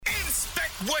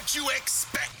what you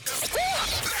expect.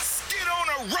 Let's get on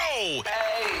a roll.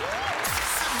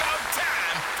 It's about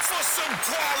time for some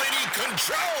quality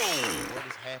control. What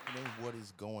is happening? What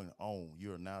is going on?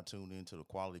 You are now tuned into the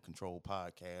Quality Control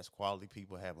Podcast. Quality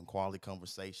people having quality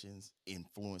conversations,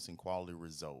 influencing quality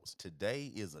results.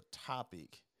 Today is a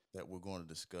topic that we're going to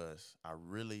discuss. I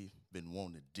really been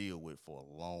wanting to deal with for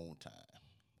a long time.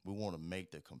 We want to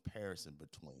make the comparison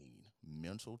between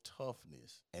mental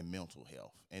toughness and mental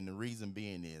health. And the reason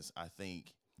being is I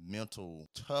think mental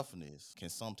toughness can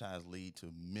sometimes lead to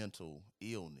mental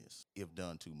illness if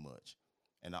done too much.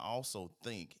 And I also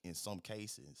think in some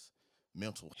cases,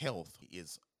 mental health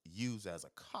is used as a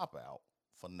cop out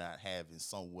for not having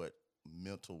somewhat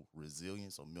mental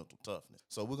resilience or mental toughness.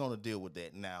 So we're going to deal with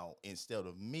that now. Instead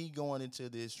of me going into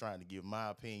this trying to give my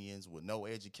opinions with no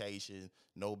education,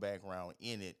 no background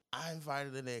in it, I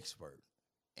invited an expert.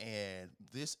 And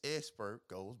this expert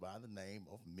goes by the name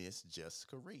of Miss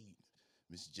Jessica Reed.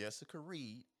 Miss Jessica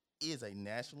Reed is a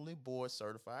nationally board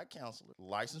certified counselor,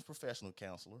 licensed professional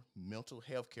counselor, mental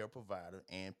health care provider,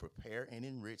 and prepare and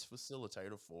enrich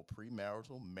facilitator for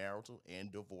premarital, marital,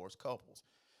 and divorced couples.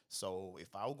 So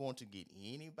if I were going to get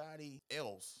anybody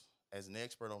else as an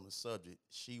expert on the subject,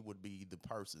 she would be the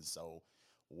person. So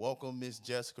welcome Miss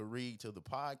Jessica Reed to the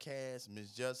podcast.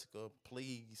 Miss Jessica,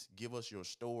 please give us your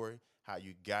story, how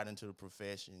you got into the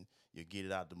profession, your get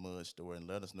it out the mud story, and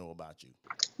let us know about you.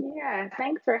 Yeah,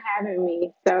 thanks for having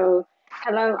me. So,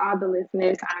 hello, all the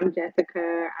listeners. I'm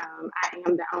Jessica. I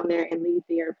am the owner and lead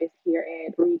therapist here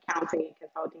at Reed Counseling and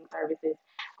Consulting Services,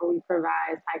 where we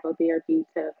provide psychotherapy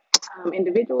to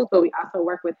individuals, but we also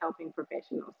work with helping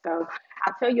professionals. So,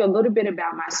 I'll tell you a little bit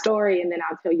about my story, and then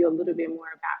I'll tell you a little bit more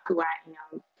about who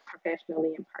I am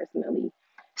professionally and personally.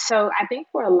 So, I think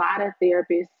for a lot of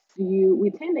therapists,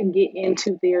 we tend to get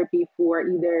into therapy for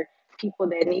either people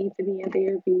that need to be in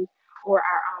therapy or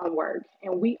our own work.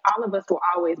 And we, all of us will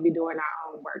always be doing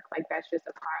our own work. Like that's just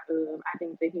a part of, I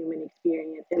think, the human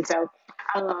experience. And so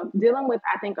dealing with,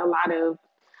 I think, a lot of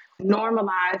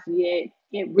normalized yet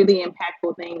it really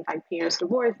impactful things like parents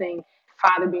divorcing,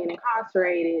 father being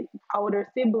incarcerated, older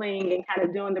sibling, and kind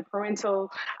of doing the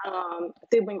parental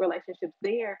sibling relationships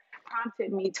there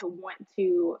prompted me to want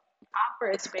to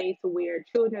offer a space where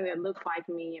children that look like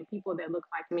me and people that look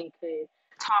like me could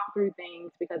talk through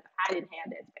things because I didn't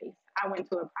have that space. I went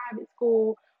to a private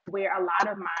school where a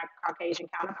lot of my Caucasian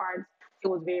counterparts, it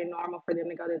was very normal for them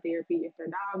to go to therapy if their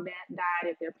dog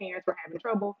died, if their parents were having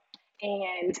trouble.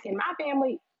 And in my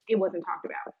family, it wasn't talked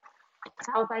about.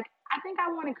 So I was like, I think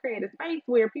I want to create a space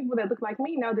where people that look like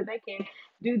me know that they can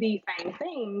do these same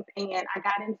things. And I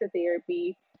got into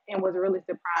therapy and was really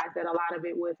surprised that a lot of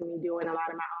it was me doing a lot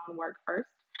of my own work first.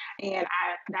 And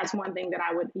that's one thing that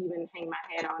I would even hang my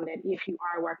hat on that if you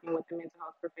are working with a mental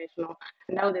health professional,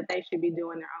 know that they should be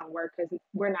doing their own work because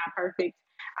we're not perfect.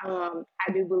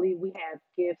 I do believe we have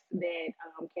gifts that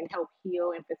can help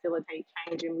heal and facilitate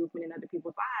change and movement in other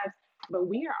people's lives, but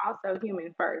we are also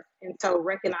human first. And so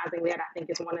recognizing that I think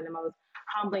is one of the most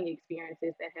humbling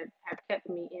experiences that have kept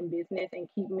me in business and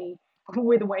keep me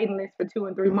with waiting lists for 2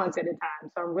 and 3 months at a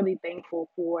time. So I'm really thankful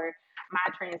for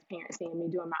my transparency and me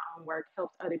doing my own work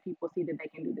helps other people see that they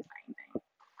can do the same thing.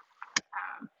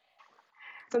 Um,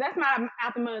 so that's my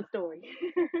out the mud story.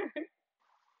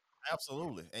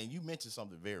 Absolutely. And you mentioned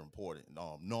something very important,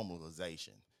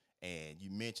 normalization. And you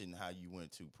mentioned how you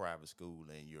went to private school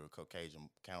and your Caucasian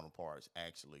counterparts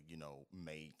actually,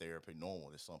 made therapy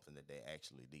normal. It's something that they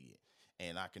actually did.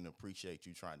 And I can appreciate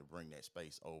you trying to bring that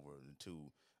space over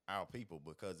to our people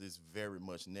because it's very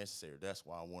much necessary. That's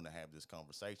why I want to have this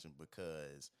conversation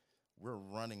because we're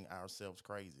running ourselves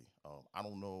crazy. I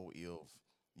don't know if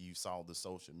you saw the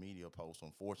social media post.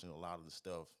 Unfortunately, a lot of the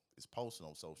stuff is posted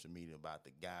on social media about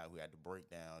the guy who had the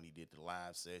breakdown. He did the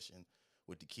live session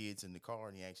with the kids in the car,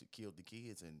 and he actually killed the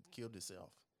kids and killed himself.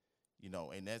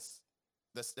 And that's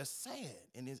sad,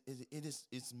 and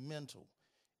it's mental.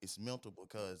 It's mental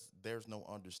because there's no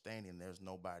understanding. There's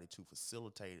nobody to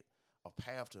facilitate a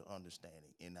path to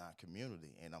understanding in our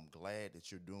community, and I'm glad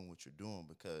that you're doing what you're doing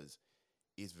because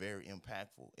it's very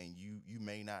impactful, and you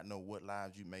may not know what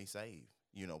lives you may save,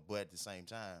 but at the same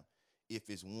time, if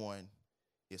it's one,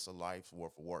 it's a life's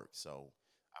worth of work. So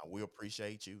I will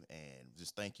appreciate you and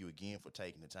just thank you again for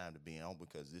taking the time to be on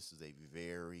because this is a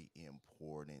very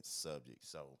important subject.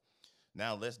 So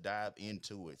now let's dive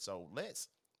into it. So let's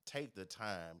take the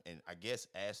time and I guess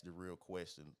ask the real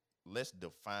question. Let's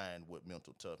define what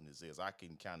mental toughness is. I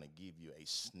can kind of give you a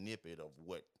snippet of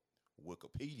what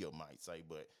Wikipedia might say,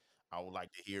 but I would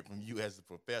like to hear from you as a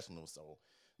professional. So,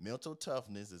 mental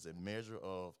toughness is a measure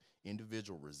of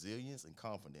individual resilience and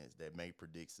confidence that may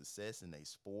predict success in a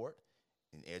sport,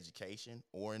 in education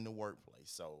or in the workplace.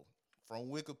 So, from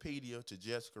Wikipedia to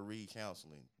Jessica Reed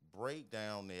Counseling, break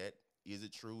down that. Is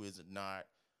it true? Is it not?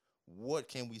 What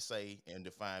can we say and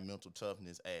define mental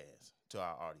toughness as to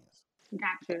our audience?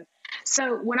 Gotcha.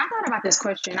 So when I thought about this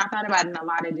question, I thought about it in a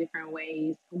lot of different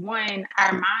ways. One,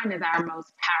 our mind is our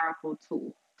most powerful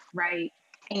tool, right?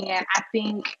 And I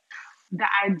think the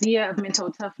idea of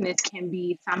mental toughness can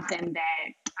be something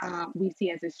that we see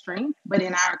as a strength, but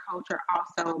in our culture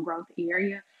also a growth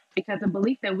area because the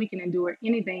belief that we can endure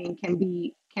anything can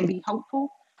be hopeful,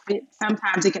 but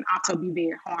sometimes it can also be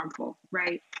very harmful,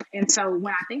 right? And so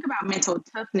when I Yes. think about mental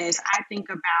toughness, I think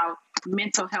about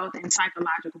mental health and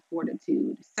psychological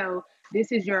fortitude. So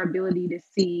this is your ability to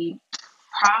see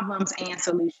problems and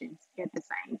solutions at the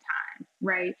same time,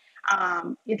 right?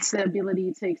 It's the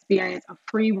ability to experience a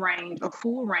free range, a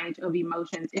full range of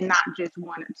emotions and not just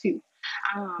one or two.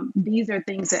 These are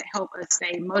things that help us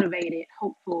stay motivated,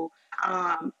 hopeful,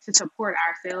 to support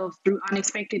ourselves through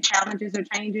unexpected challenges or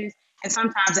changes. And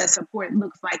sometimes that support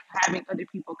looks like having other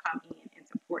people come in and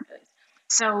support us.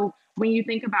 So when you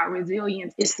think about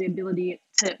resilience, it's the ability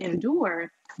to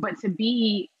endure, but to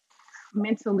be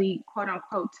mentally quote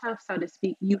unquote tough, so to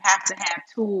speak, you have to have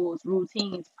tools,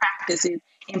 routines, practices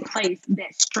in place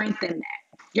that strengthen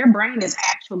that. Your brain is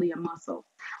actually a muscle,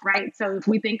 right? So if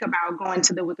we think about going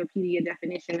to the Wikipedia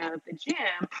definition of the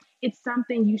gym, it's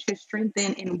something you should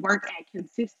strengthen and work at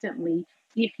consistently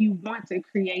if you want to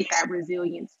create that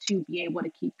resilience to be able to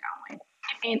keep going.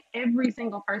 And every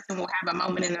single person will have a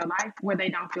moment in their life where they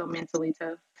don't feel mentally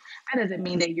tough. That doesn't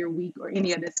mean that you're weak or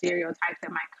any of the stereotypes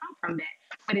that might come from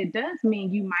that, but it does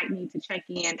mean you might need to check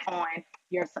in on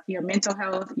your mental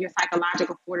health, your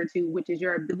psychological fortitude, which is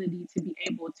your ability to be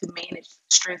able to manage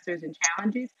stressors and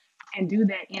challenges and do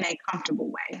that in a comfortable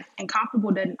way. And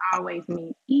comfortable doesn't always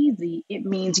mean easy. It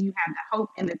means you have the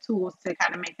hope and the tools to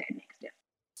kind of make that next step.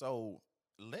 So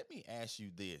let me ask you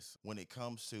this when it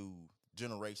comes to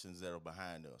generations that are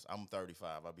behind us. I'm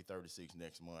 35, I'll be 36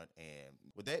 next month. And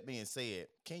with that being said,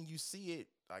 can you see it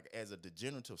like as a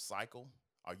degenerative cycle?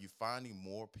 Are you finding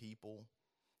more people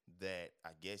that I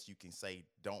guess you can say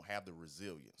don't have the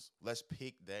resilience? Let's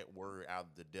pick that word out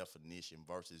of the definition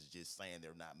versus just saying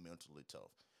they're not mentally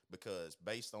tough. Because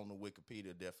based on the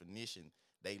Wikipedia definition,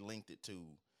 they linked it to,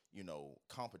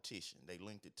 competition. They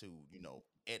linked it to,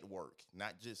 at work,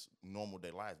 not just normal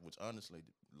day life, which honestly,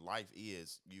 life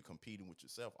is you competing with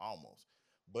yourself almost.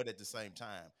 But at the same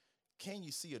time, can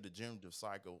you see a degenerative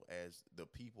cycle as the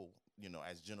people,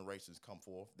 as generations come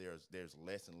forth, there's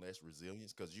less and less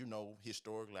resilience because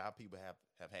historically our people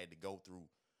have had to go through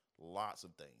lots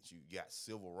of things. You got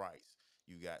civil rights,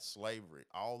 you got slavery,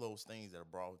 all those things that are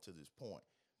brought to this point.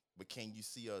 But can you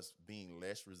see us being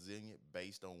less resilient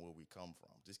based on where we come from?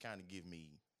 Just kind of give me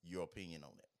your opinion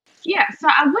on that. Yeah, so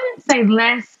I wouldn't say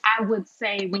less. I would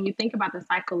say when you think about the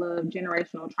cycle of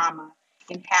generational trauma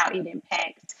and how it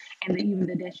impacts, and even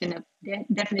the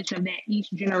definition of that,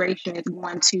 each generation is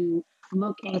going to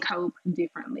look and cope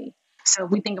differently. So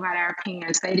if we think about our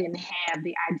parents, they didn't have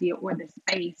the idea or the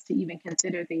space to even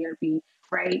consider therapy,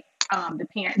 right?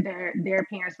 Their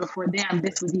parents before them,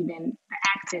 this was even the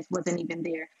access wasn't even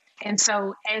there. And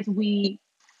so as we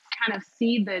kind of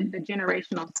see the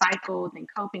generational cycles and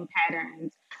coping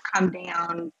patterns come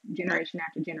down generation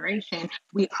after generation,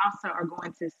 we also are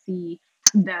going to see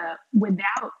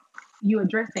without you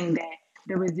addressing that,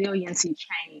 the resiliency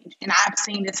change. And I've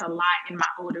seen this a lot in my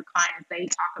older clients. They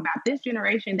talk about this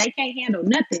generation, they can't handle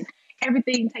nothing.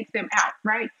 Everything takes them out,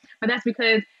 right? But that's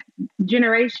because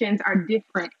generations are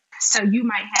different. So you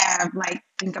might have like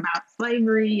think about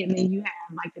slavery, and then you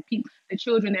have like the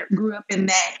children that grew up in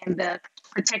that, and the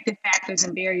protective factors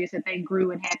and barriers that they grew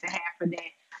and had to have for that.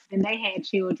 Then they had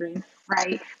children,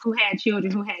 right? Who had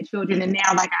children, and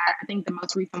now like I think the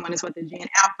most recent one is what the Gen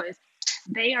Alphas.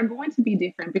 They are going to be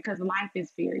different because life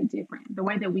is very different. The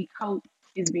way that we cope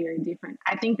is very different.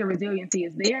 I think the resiliency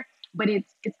is there, but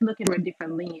it's looking through a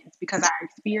different lens because our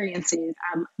experiences,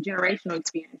 our generational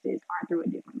experiences, are through a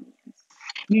different lens.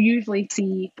 You usually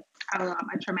see a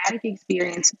traumatic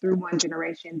experience through one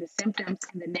generation, the symptoms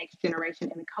in the next generation,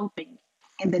 and the coping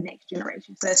in the next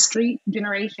generation. So that's three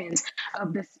generations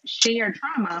of this shared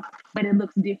trauma, but it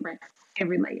looks different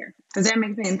every layer. Does that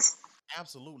make sense?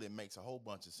 Absolutely, it makes a whole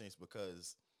bunch of sense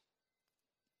because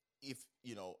if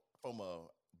from a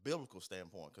biblical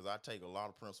standpoint, because I take a lot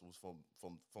of principles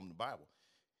from the Bible,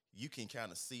 you can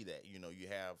kind of see that. You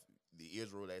have the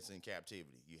Israel that's in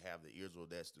captivity, you have the Israel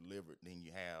that's delivered, then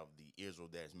you have the Israel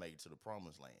that's made to the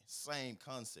promised land. Same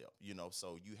concept,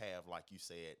 so you have, like you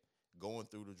said, going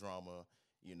through the drama,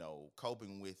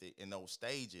 coping with it in those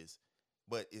stages.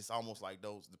 but it's almost like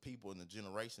the people in the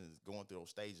generations going through those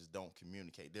stages don't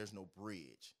communicate. There's no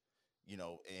bridge,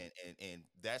 and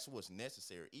that's what's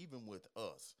necessary. Even with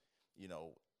us, you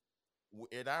know,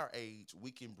 at our age,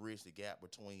 we can bridge the gap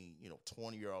between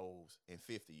 20-year-olds and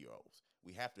 50-year-olds.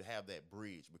 We have to have that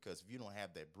bridge because if you don't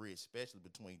have that bridge, especially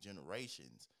between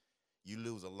generations, you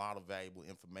lose a lot of valuable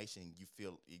information. You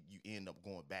feel you end up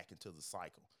going back into the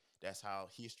cycle. That's how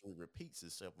history repeats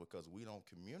itself because we don't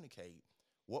communicate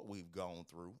what we've gone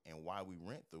through and why we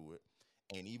went through it.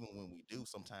 And even when we do,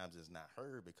 sometimes it's not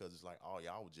heard because it's like, oh,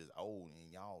 y'all was just old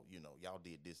and y'all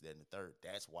did this, that, and the third.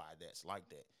 That's why that's like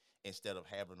that. Instead of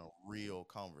having a real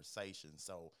conversation.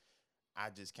 So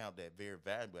I just count that very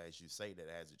valuable, as you say, that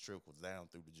as it trickles down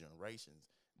through the generations,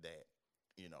 that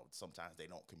sometimes they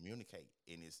don't communicate,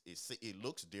 and it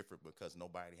looks different because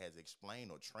nobody has explained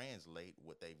or translate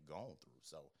what they've gone through.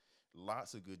 So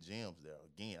lots of good gems there.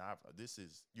 Again, this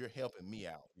is you're helping me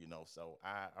out, so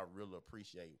I really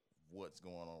appreciate what's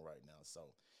going on right now. So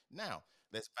now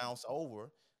let's bounce over.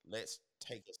 Let's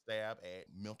take a stab at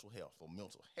mental health. For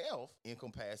mental health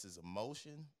encompasses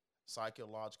emotion,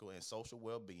 psychological, and social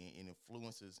well-being, and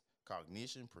influences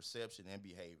cognition, perception, and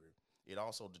behavior. It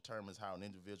also determines how an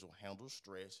individual handles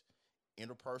stress,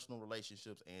 interpersonal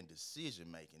relationships, and decision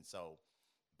making. So,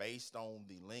 based on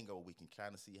the lingo, we can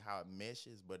kind of see how it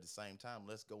meshes, but at the same time,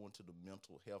 let's go into the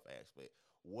mental health aspect.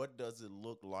 What does it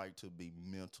look like to be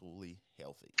mentally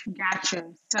healthy?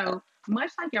 Gotcha. So much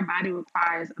like your body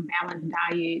requires a balanced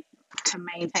diet to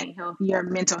maintain health, your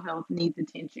mental health needs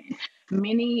attention.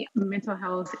 Many mental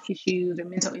health issues or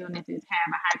mental illnesses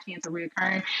have a high chance of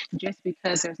reoccurring just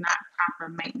because there's not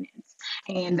proper maintenance.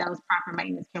 And those proper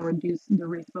maintenance can reduce the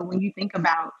risk. But when you think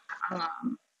about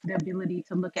the ability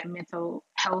to look at mental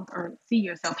health or see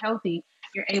yourself healthy,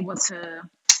 you're able to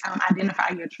identify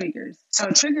your triggers. So,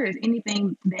 a trigger is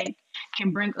anything that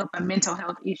can bring up a mental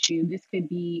health issue. This could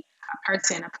be a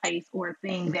person, a place, or a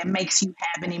thing that makes you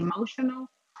have an emotional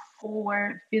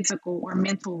or physical or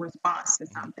mental response to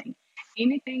Mhm. something.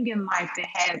 Anything in life that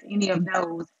has any of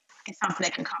those is something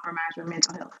that can compromise your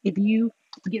mental health. If you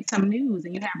get some news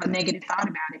and you have a negative thought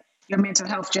about it, your mental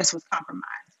health just was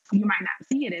compromised. You might not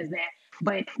see it as that,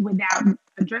 but without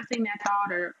addressing that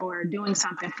thought or doing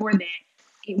something for that,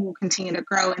 it will continue to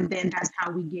grow. And then that's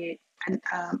how we get an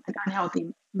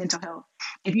unhealthy mental health.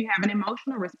 If you have an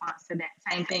emotional response to that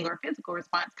same thing or physical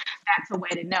response, that's a way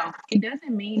to know. It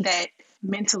doesn't mean that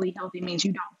mentally healthy means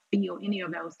you don't feel any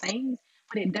of those things,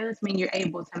 but it does mean you're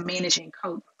able to manage and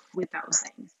cope with those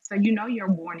things. So you know your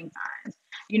warning signs.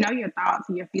 You know your thoughts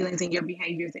and your feelings and your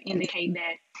behaviors that indicate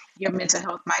that your mental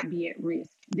health might be at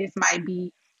risk. This might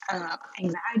be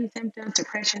anxiety symptoms,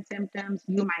 depression symptoms.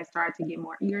 You might start to get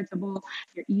more irritable.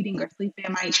 Your eating or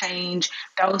sleeping might change.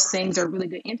 Those things are really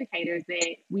good indicators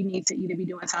that we need to either be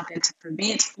doing something to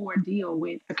prevent or deal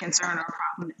with a concern or a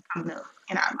problem that's coming up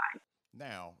in our life.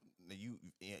 Now, you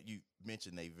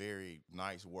mentioned a very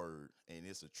nice word, and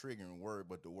it's a triggering word,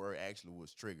 but the word actually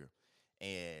was trigger.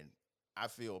 And I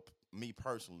feel, me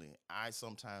personally, I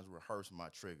sometimes rehearse my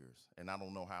triggers, and I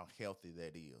don't know how healthy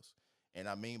that is. And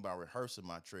I mean by rehearsing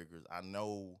my triggers, I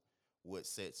know what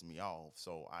sets me off,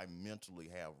 so I mentally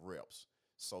have reps.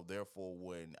 So therefore,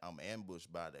 when I'm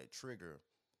ambushed by that trigger,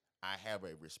 I have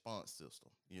a response system.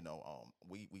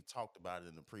 We talked about it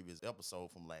in the previous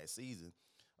episode from last season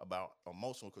about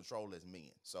emotional control as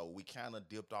men. So we kind of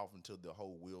dipped off into the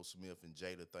whole Will Smith and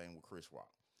Jada thing with Chris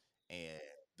Rock, and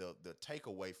the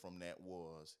takeaway from that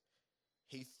was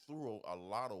he threw a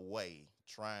lot away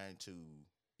trying to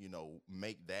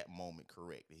make that moment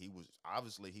correct. He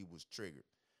was triggered,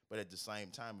 but at the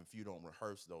same time, if you don't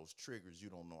rehearse those triggers, you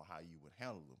don't know how you would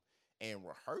handle them. And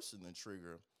rehearsing the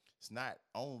trigger, it's not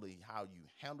only how you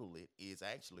handle it, it's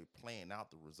actually playing out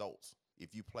the results.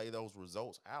 If you play those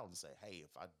results out and say, hey,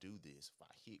 if I do this, if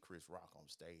I hit Chris Rock on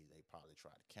stage, they probably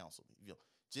try to cancel me.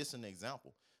 Just an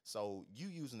example. So you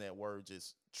using that word,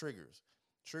 just triggers.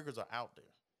 Triggers are out there.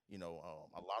 A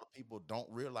lot of people don't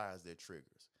realize their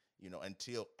triggers,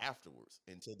 until afterwards,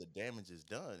 until the damage is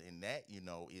done. And that,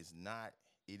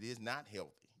 it is not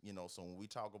healthy. So when we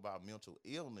talk about mental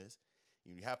illness,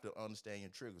 you have to understand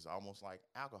your triggers, almost like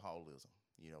alcoholism.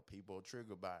 People are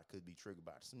triggered by it, could be triggered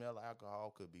by the smell of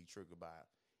alcohol, could be triggered by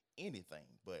anything.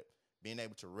 But being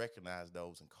able to recognize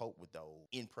those and cope with those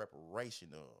in preparation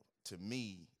of, to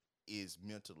me, is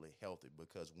mentally healthy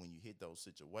because when you hit those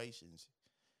situations,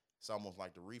 it's almost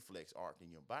like the reflex arc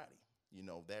in your body.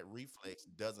 That reflex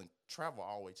doesn't travel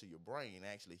all the way to your brain, it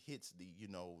actually hits the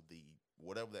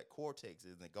whatever that cortex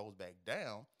is, and it goes back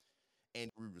down, and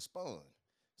we respond.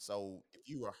 So if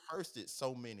you rehearsed it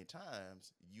so many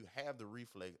times, you have the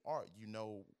reflex art. You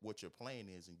know what your plan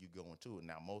is, and you go into it.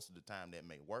 Now, most of the time that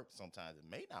may work. Sometimes it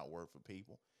may not work for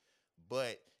people.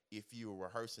 But if you're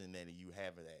rehearsing that and you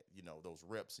have that, those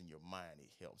reps in your mind,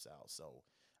 it helps out. So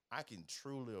I can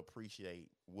truly appreciate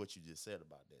what you just said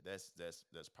about that.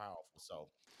 That's powerful. So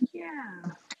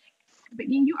Yeah. But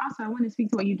then you also, I want to speak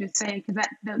to what you just said, because that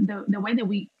the way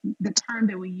that the term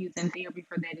that we use in therapy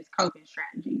for that is coping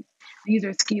strategies. These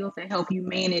are skills that help you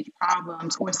manage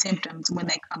problems or symptoms when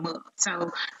they come up.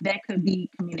 So that could be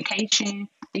communication,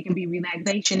 it can be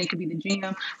relaxation, it could be the gym,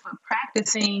 but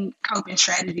practicing coping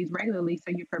strategies regularly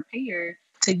so you're prepared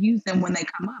to use them when they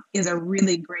come up is a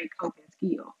really great coping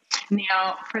skill.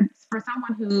 Now, for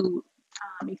someone who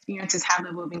experiences high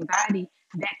level of anxiety,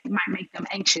 that might make them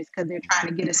anxious because they're trying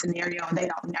to get a scenario and they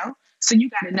don't know. So you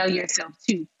got to know yourself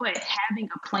too. But having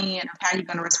a plan of how you're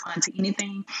going to respond to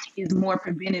anything is more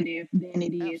preventative than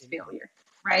it is absolutely. failure,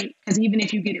 right? Because even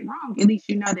if you get it wrong, at least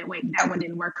you know that, wait, that one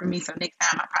didn't work for me. So next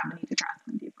time I probably need to try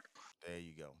something different. There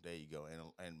you go. There you go.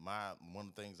 And my one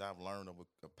of the things I've learned over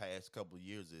the past couple of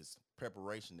years is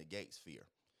preparation negates fear.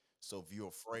 So if you're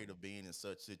afraid of being in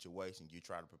such situations, you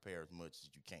try to prepare as much as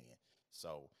you can.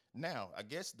 So now, I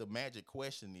guess the magic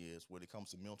question is, when it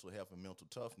comes to mental health and mental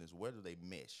toughness, where do they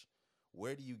mesh?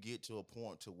 Where do you get to a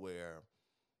point to where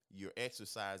you're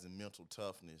exercising mental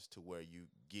toughness to where you're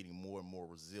getting more and more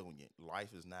resilient?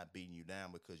 Life is not beating you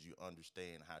down because you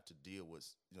understand how to deal with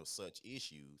such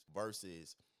issues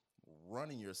versus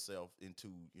running yourself into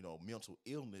mental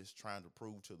illness trying to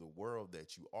prove to the world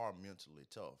that you are mentally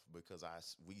tough, because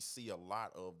we see a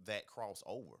lot of that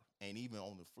crossover. And even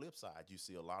on the flip side, you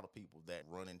see a lot of people that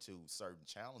run into certain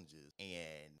challenges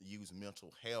and use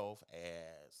mental health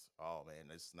as, oh man,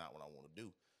 that's not what I want to do.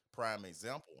 Prime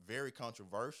example, very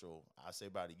controversial, I say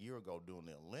about a year ago during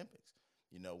the Olympics,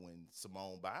 when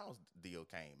Simone Biles deal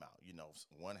came out,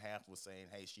 one half was saying,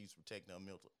 hey, she's protecting her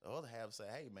mental. The other half say,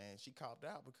 hey, man, she copped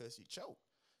out because she choked.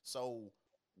 So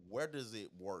where does it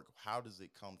work? How does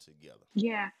it come together?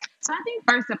 Yeah. So I think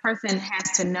first the person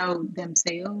has to know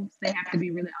themselves. They have to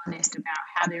be really honest about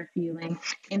how they're feeling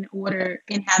in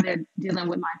how they're dealing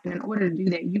with life. And in order to do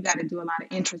that, you got to do a lot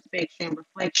of introspection,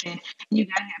 reflection. And you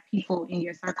got to have people in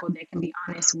your circle that can be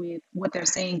honest with what they're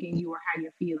saying in you or how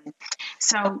you're feeling.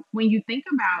 So when you think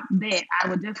about that, I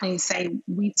would definitely say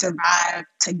we survive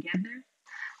together.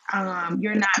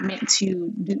 You're not meant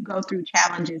to go through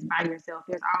challenges by yourself.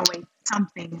 There's always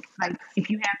something, like if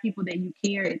you have people that you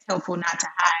care, it's helpful not to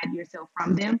hide yourself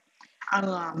from them.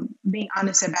 Being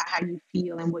honest about how you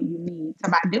feel and what you need. So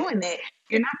by doing that,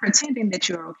 you're not pretending that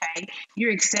you're okay.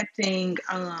 You're accepting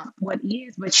what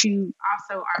is, but you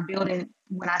also are building.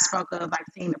 When I spoke of like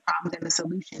seeing the problems and the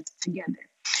solutions together,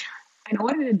 in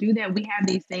order to do that, we have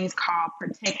these things called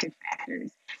protective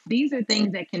factors. These are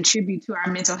things that contribute to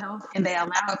our mental health and they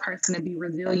allow a person to be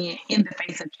resilient in the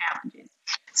face of challenges.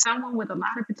 Someone with a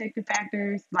lot of protective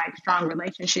factors, like strong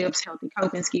relationships, healthy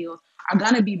coping skills, are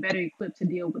going to be better equipped to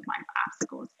deal with life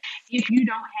obstacles. If you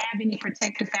don't have any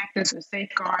protective factors or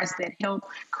safeguards that help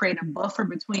create a buffer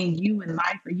between you and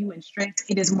life or you and stress,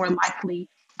 it is more likely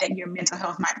that your mental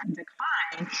health might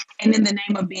decline. And in the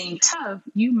name of being tough,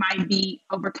 you might be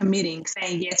overcommitting,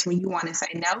 saying yes when you want to say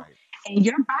no. Right. And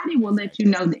your body will let you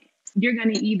Exactly. know that. You're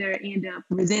going to either end up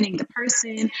resenting the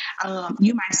person.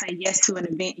 You might say yes to an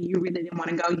event and you really didn't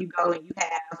want to go. You go and you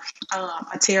have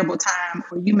a terrible time,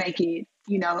 or you make it,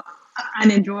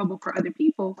 unenjoyable for other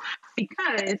people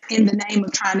because in the name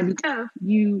of trying to be tough,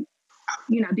 you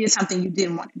did something you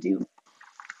didn't want to do.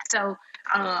 So,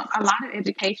 a lot of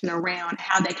education around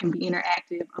how they can be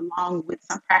interactive, along with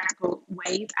some practical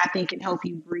ways, I think can help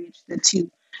you bridge the two.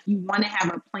 You want to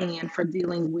have a plan for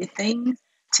dealing with things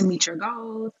to meet your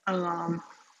goals,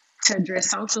 to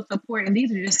address social support. And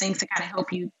these are just things to kind of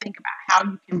help you think about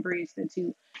how you can bridge the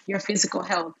two. Your physical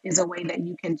health is a way that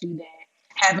you can do that.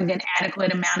 Having an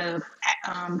adequate amount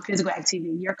of physical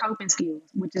activity, your coping skills,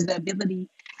 which is the ability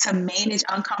to manage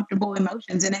uncomfortable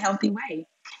emotions in a healthy way.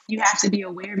 You have to be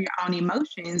aware of your own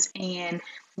emotions and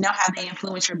know how they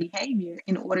influence your behavior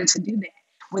in order to do that.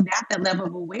 Without that level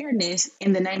of awareness,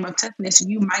 in the name of toughness,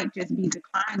 you might just be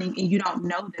declining and you don't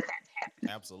know that that's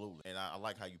happening. Absolutely. And I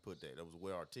like how you put that. That was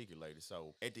well articulated.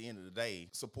 So at the end of the day,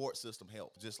 support system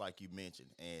helps, just like you mentioned.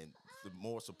 And the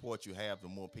more support you have, the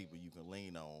more people you can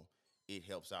lean on. It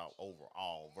helps out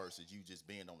overall versus you just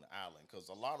being on the island. Because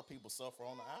a lot of people suffer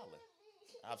on the island.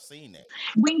 I've seen that.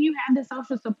 When you have the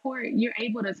social support, you're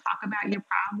able to talk about your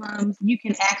problems. You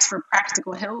can ask for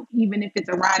practical help, even if it's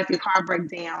a ride if your car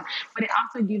breaks down. But it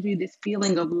also gives you this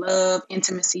feeling of love,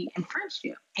 intimacy, and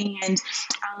friendship. And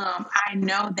I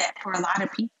know that for a lot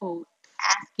of people,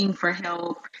 asking for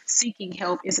help, seeking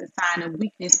help is a sign of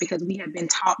weakness because we have been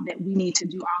taught that we need to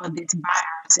do all of this by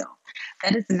ourselves.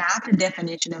 That is not the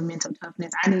definition of mental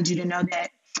toughness. I need you to know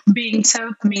that being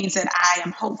tough means that I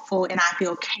am hopeful and I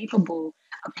feel capable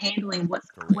of handling what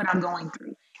Correct. I'm going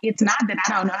through. It's not that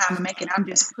I don't know how to make it. I'm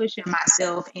just pushing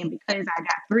myself, and because I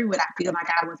got through it, I feel like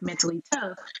I was mentally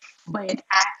tough. But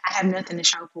I have nothing to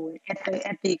show for it.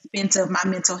 At the expense of my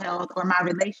mental health or my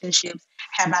relationships,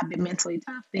 have I been mentally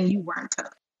tough? Then you weren't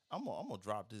tough. I'm gonna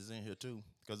drop this in here too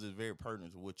because it's very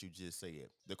pertinent to what you just said.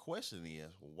 The question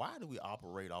is, why do we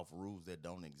operate off rules that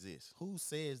don't exist? Who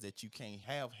says that you can't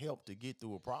have help to get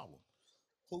through a problem?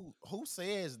 Who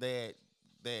says that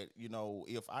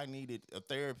if I needed a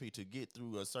therapy to get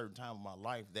through a certain time of my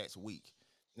life, that's weak?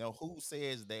 Now, who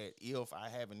says that if I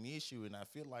have an issue and I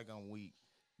feel like I'm weak,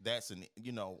 that's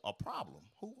a problem?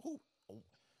 Who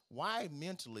why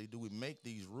mentally do we make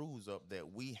these rules up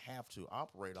that we have to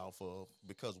operate off of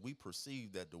because we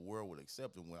perceive that the world will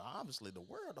accept it when obviously the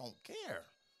world don't care?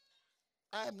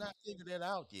 I have not figured that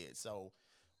out yet. So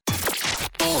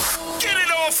Get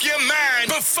it off your mind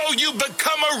before you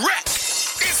become a wreck.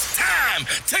 It's time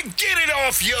to get it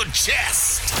off your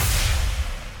chest.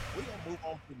 we're gonna move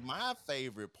on to my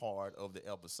favorite part of the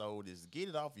episode is get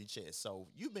it off your chest. So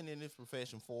you've been in this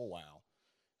profession for a while.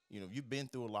 You've been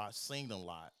through a lot, seen a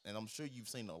lot, and I'm sure you've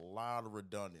seen a lot of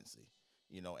redundancy.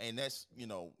 And that's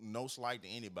no slight to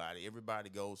anybody. Everybody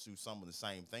goes through some of the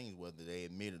same things, whether they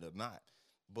admit it or not.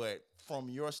 But from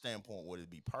your standpoint, whether it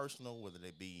be personal, whether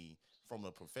it be from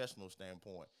a professional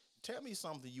standpoint, tell me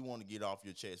something you want to get off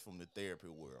your chest from the therapy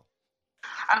world.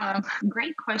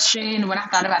 Great question. When I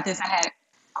thought about this, I had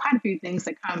quite a few things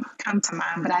that come to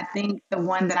mind, but I think the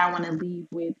one that I want to leave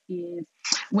with is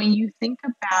when you think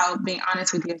about being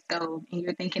honest with yourself and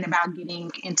you're thinking about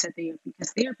getting into therapy,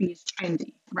 because therapy is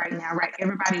trendy right now, right?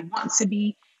 Everybody wants to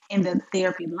be in the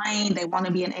therapy lane. They want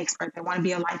to be an expert. They want to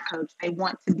be a life coach. They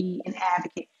want to be an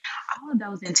advocate. All of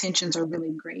those intentions are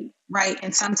really great, right?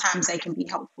 And sometimes they can be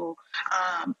helpful.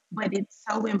 But it's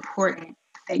so important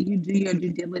that you do your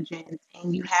due diligence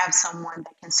and you have someone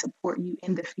that can support you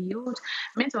in the field.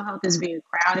 Mental health is very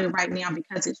crowded right now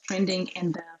because it's trending,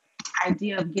 and the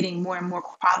idea of getting more and more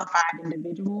qualified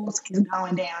individuals is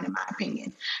going down, in my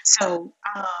opinion. So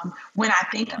when I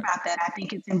think Right. about that, I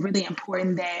think it's really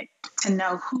important that to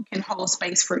know who can hold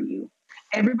space for you.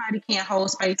 Everybody can't hold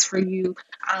space for you.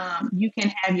 You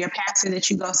can have your pastor that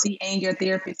you go see and your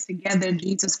therapist together.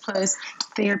 Jesus plus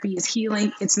therapy is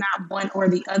healing. It's not one or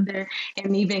the other.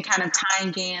 And even kind of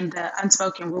tying in the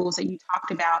unspoken rules that you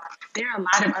talked about, there are a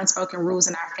lot of unspoken rules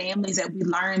in our families that we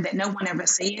learned that no one ever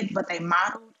said, but they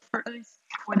modeled for us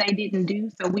or they didn't do.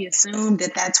 So we assumed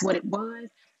that that's what it was.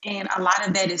 And a lot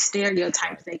of that is Right.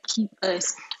 stereotypes that keep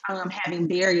us having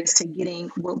barriers to getting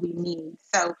what we need.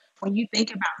 So when you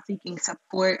think about seeking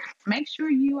support, make sure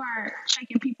you are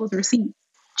checking people's receipts,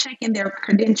 checking their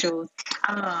credentials.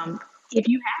 Um, if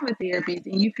you have a therapist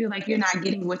and you feel like you're not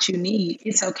getting what you need,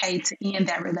 it's okay to end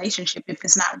that relationship if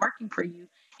it's not working for you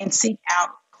and seek out,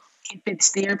 if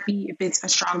it's therapy, if it's a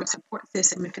stronger support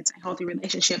system, if it's a healthy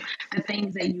relationship, the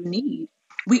things that you need.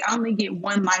 We only get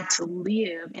one life to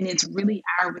live, and it's really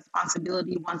our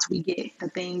responsibility once we get the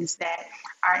things that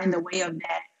are in the way of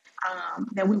that,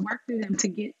 that we work through them to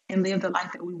get and live the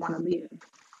life that we want to live.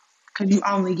 Because you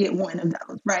only get one of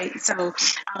those, right? So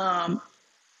um,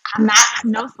 I'm not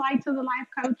no slight to the life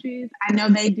coaches. I know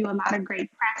they do a lot of great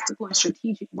practical and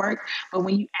strategic work, but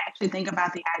when you actually think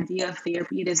about the idea of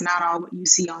therapy, it is not all what you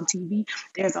see on TV.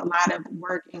 There's a lot of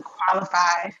work and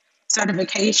qualified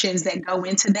certifications that go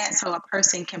into that so a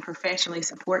person can professionally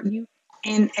support you.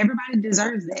 And everybody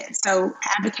deserves that. So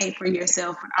advocate for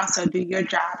yourself, but also do your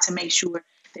job to make sure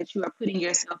that you are putting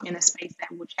yourself in a space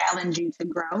that will challenge you to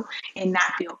grow and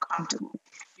not feel comfortable.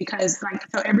 Because like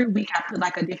so every week I put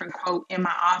like a different quote in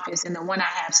my office, and the one I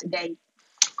have today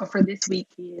or for this week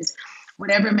is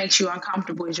whatever makes you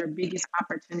uncomfortable is your biggest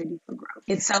opportunity for growth.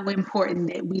 It's so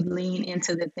important that we lean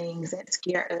into the things that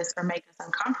scare us or make us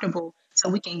uncomfortable so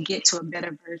we can get to a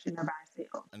better version of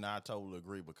ourselves. And I totally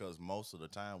agree because most of the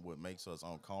time, what makes us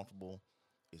uncomfortable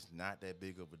is not that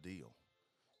big of a deal.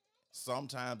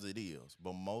 Sometimes it is,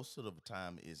 but most of the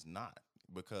time it's not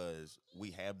because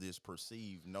we have this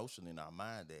perceived notion in our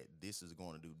mind that this is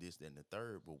going to do this, that, and the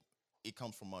third, but it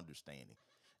comes from understanding.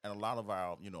 And a lot of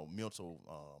our,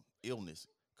 mental illness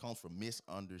comes from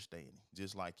misunderstanding,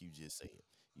 just like you just said.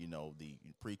 The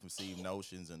preconceived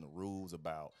notions and the rules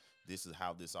about this is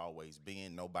how this always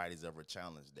been. Nobody's ever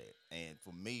challenged that. And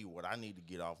for me, what I need to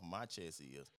get off of my chest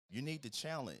is you need to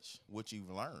challenge what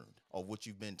you've learned or what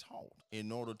you've been taught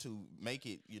in order to make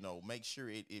it, make sure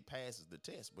it passes the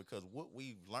test. Because what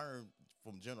we've learned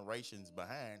from generations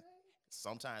behind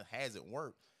sometimes hasn't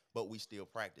worked, but we still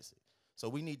practice it. So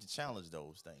we need to challenge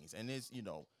those things. And it's,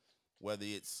 whether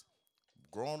it's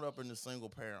growing up in a single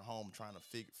parent home trying to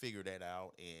figure that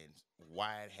out and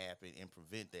why it happened and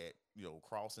prevent that,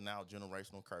 crossing out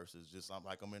generational curses, just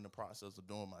like I'm in the process of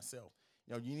doing myself.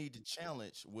 You need to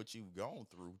challenge what you've gone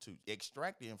through to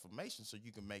extract the information so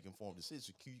you can make informed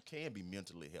decisions. You can be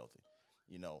mentally healthy.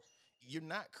 You know, you're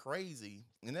not crazy.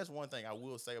 And that's one thing I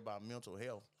will say about mental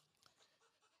health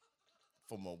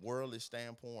from a worldly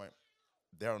standpoint.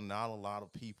 There are not a lot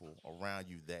of people around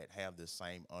you that have the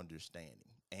same understanding,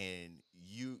 and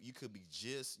you could be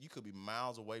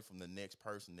miles away from the next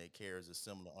person that carries a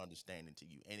similar understanding to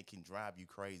you, and it can drive you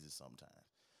crazy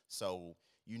sometimes. So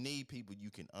you need people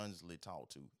you can honestly talk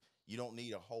to. You don't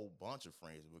need a whole bunch of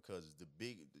friends, because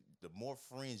the more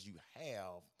friends you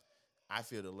have, I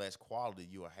feel the less quality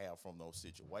you'll have from those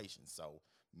situations. So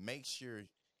make sure,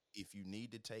 if you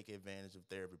need to take advantage of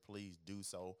therapy, please do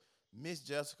so. Miss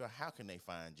Jessica, how can they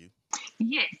find you?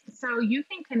 Yes, so you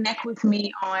can connect with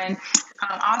me on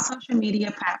all social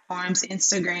media platforms,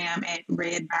 Instagram at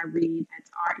Read by Reed, that's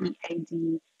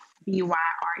READBYREED.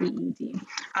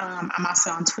 I'm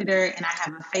also on Twitter, and I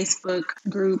have a Facebook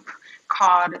group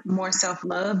called More Self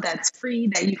Love that's free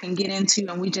that you can get into,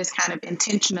 and we just kind of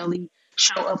intentionally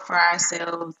show up for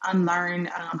ourselves, unlearn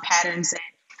patterns that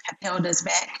have held us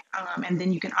back. And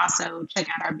then you can also check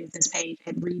out our business page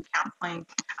at Reed Counseling,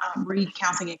 Reed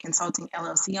Counseling and Consulting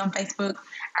LLC on Facebook.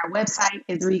 Our website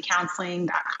is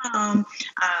reedcounseling.com.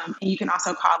 And you can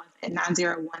also call us at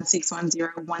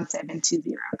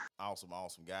 901-610-1720. Awesome,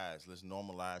 awesome, guys. Let's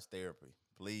normalize therapy.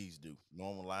 Please do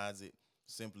normalize it,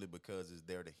 simply because it's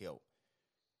there to help,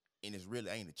 and it's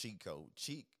really ain't a cheat code.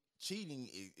 Cheating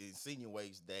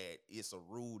insinuates that it's a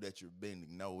rule that you're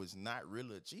bending. No, it's not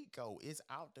really a cheat code. It's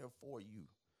out there for you,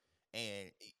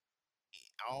 and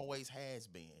always has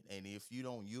been. And if you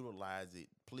don't utilize it,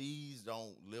 please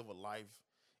don't live a life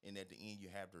and at the end you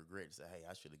have to regret and say, hey,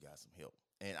 I should have got some help.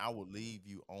 And I will leave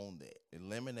you on that.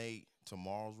 Eliminate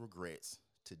tomorrow's regrets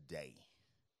today.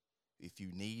 If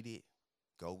you need it,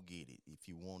 go get it. If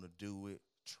you want to do it,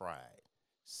 try it.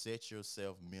 Set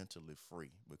yourself mentally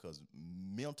free, because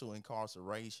mental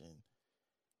incarceration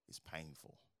is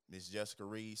painful. Miss Jessica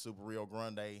Reed, Super Rio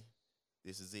Grande,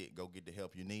 this is it. Go get the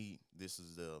help you need. This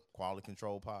is the Quality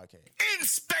Control Podcast.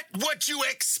 Inspect what you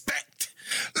expect.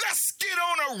 Let's get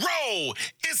on a roll.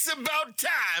 It's about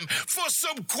time for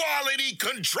some quality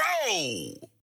control.